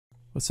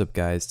What's up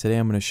guys, today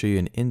I'm going to show you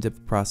an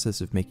in-depth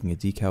process of making a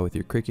decal with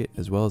your Cricut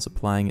as well as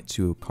applying it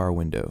to a car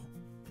window.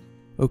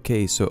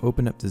 Okay, so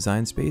open up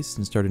Design Space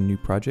and start a new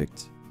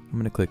project. I'm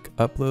going to click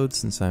Upload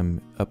since I'm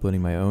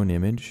uploading my own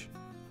image.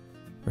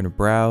 We're going to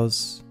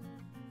browse,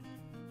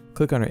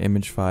 click on our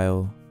image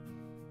file,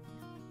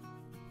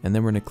 and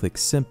then we're going to click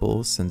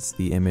Simple since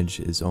the image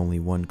is only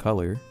one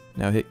color.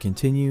 Now hit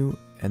Continue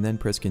and then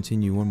press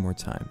Continue one more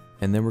time.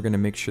 And then we're going to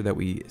make sure that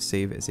we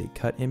save as a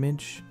cut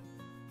image.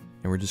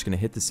 And we're just going to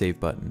hit the save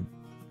button.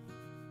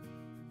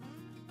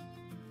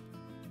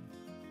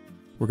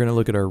 We're going to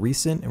look at our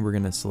recent and we're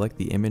going to select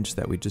the image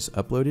that we just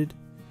uploaded,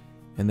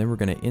 and then we're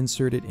going to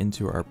insert it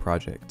into our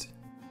project.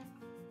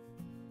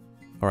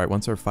 Alright,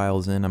 once our file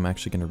is in, I'm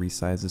actually going to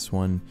resize this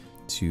one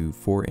to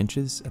 4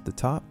 inches at the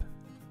top.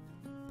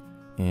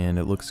 And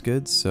it looks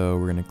good, so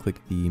we're going to click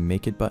the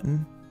Make It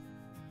button.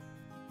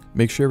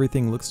 Make sure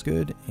everything looks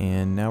good,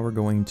 and now we're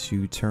going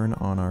to turn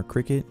on our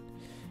Cricut.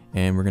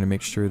 And we're going to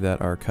make sure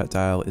that our cut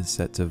dial is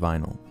set to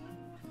vinyl.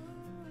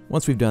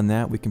 Once we've done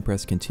that, we can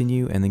press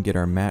continue and then get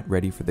our mat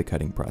ready for the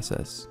cutting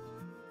process.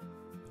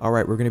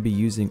 Alright, we're going to be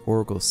using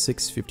Oracle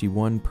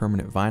 651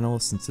 permanent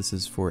vinyl since this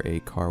is for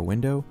a car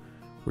window.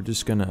 We're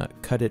just going to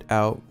cut it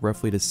out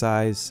roughly to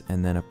size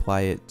and then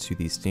apply it to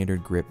the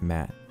standard grip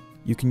mat.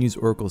 You can use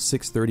Oracle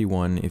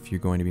 631 if you're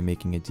going to be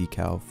making a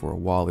decal for a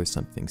wall or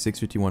something.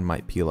 651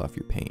 might peel off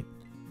your paint.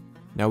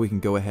 Now we can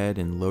go ahead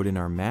and load in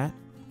our mat.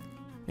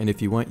 And if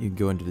you want, you can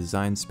go into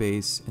Design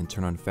Space and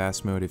turn on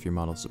Fast Mode if your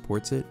model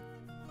supports it.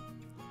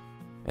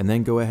 And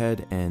then go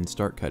ahead and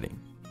start cutting.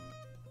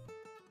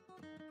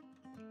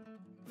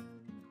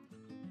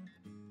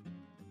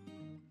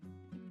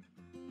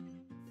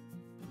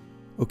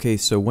 Okay,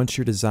 so once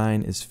your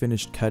design is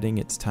finished cutting,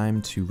 it's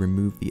time to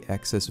remove the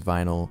excess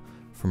vinyl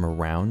from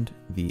around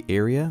the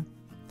area.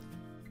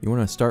 You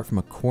want to start from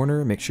a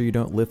corner, make sure you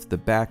don't lift the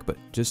back, but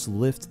just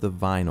lift the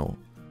vinyl.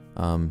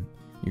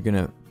 You're going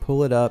to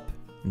pull it up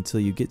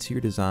until you get to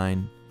your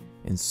design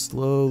and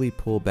slowly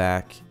pull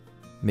back,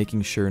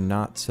 making sure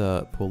not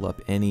to pull up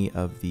any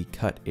of the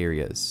cut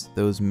areas.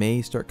 Those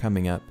may start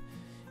coming up.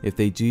 If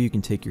they do, you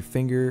can take your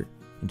finger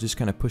and just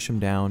kind of push them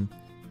down,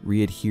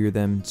 re-adhere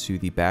them to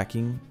the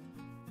backing.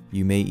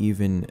 You may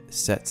even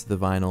set the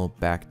vinyl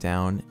back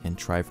down and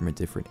try from a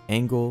different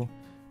angle.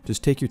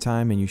 Just take your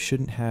time and you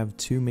shouldn't have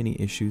too many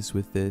issues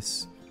with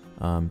this.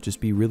 Just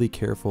be really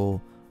careful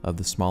of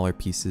the smaller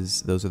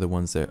pieces. Those are the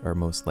ones that are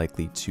most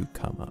likely to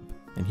come up.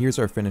 And here's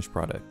our finished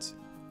product.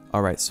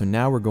 Alright, so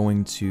now we're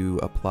going to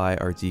apply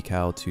our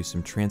decal to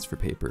some transfer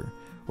paper.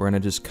 We're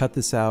going to just cut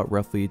this out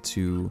roughly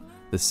to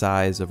the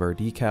size of our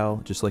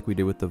decal, just like we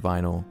did with the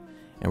vinyl,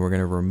 and we're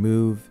going to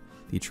remove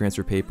the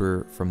transfer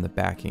paper from the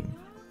backing.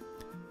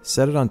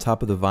 Set it on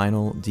top of the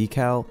vinyl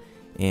decal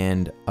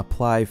and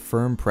apply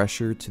firm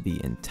pressure to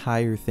the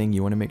entire thing.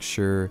 You want to make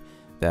sure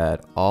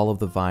that all of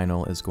the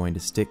vinyl is going to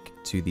stick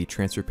to the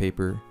transfer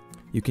paper.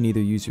 You can either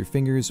use your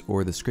fingers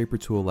or the scraper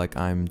tool like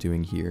I'm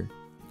doing here.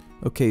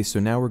 Okay, so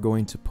now we're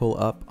going to pull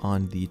up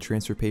on the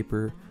transfer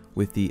paper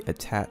with the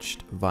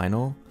attached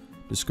vinyl.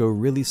 Just go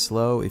really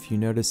slow. If you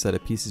notice that a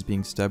piece is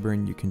being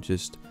stubborn, you can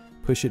just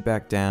push it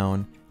back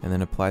down and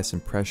then apply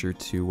some pressure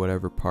to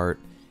whatever part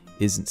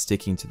isn't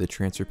sticking to the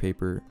transfer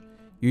paper.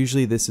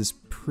 Usually this is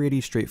pretty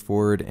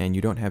straightforward and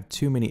you don't have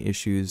too many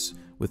issues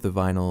with the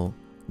vinyl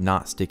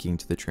not sticking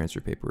to the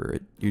transfer paper.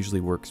 It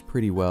usually works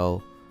pretty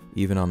well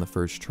even on the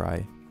first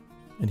try.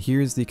 And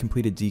here's the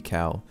completed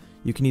decal.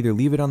 You can either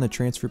leave it on the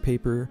transfer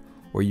paper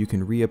or you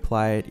can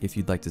reapply it if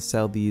you'd like to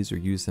sell these or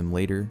use them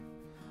later.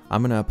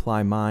 I'm going to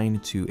apply mine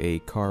to a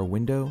car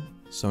window,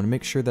 so I'm going to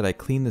make sure that I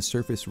clean the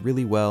surface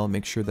really well,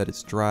 make sure that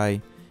it's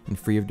dry and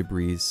free of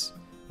debris.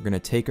 We're going to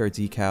take our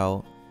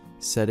decal,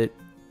 set it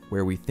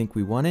where we think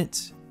we want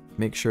it,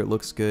 make sure it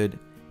looks good,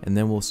 and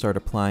then we'll start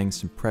applying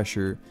some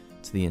pressure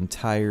to the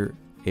entire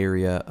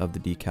area of the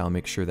decal,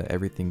 make sure that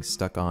everything's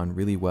stuck on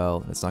really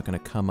well and it's not going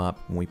to come up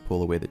when we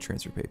pull away the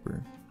transfer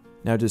paper.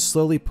 Now just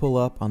slowly pull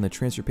up on the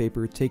transfer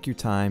paper, take your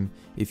time.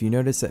 If you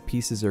notice that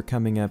pieces are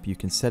coming up, you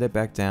can set it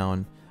back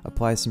down,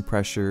 apply some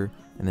pressure,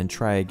 and then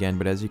try again.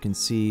 But as you can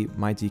see,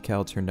 my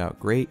decal turned out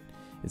great.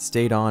 It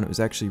stayed on. It was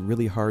actually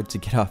really hard to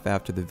get off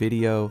after the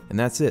video. And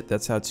that's it.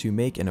 That's how to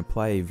make and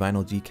apply a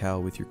vinyl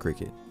decal with your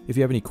Cricut. If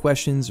you have any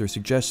questions or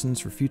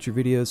suggestions for future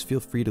videos, feel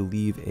free to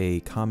leave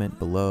a comment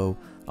below.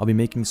 I'll be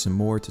making some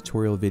more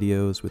tutorial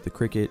videos with the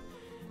Cricut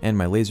and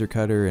my laser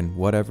cutter and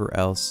whatever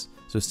else.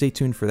 So stay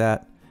tuned for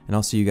that. And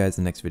I'll see you guys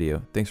in the next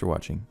video. Thanks for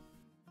watching.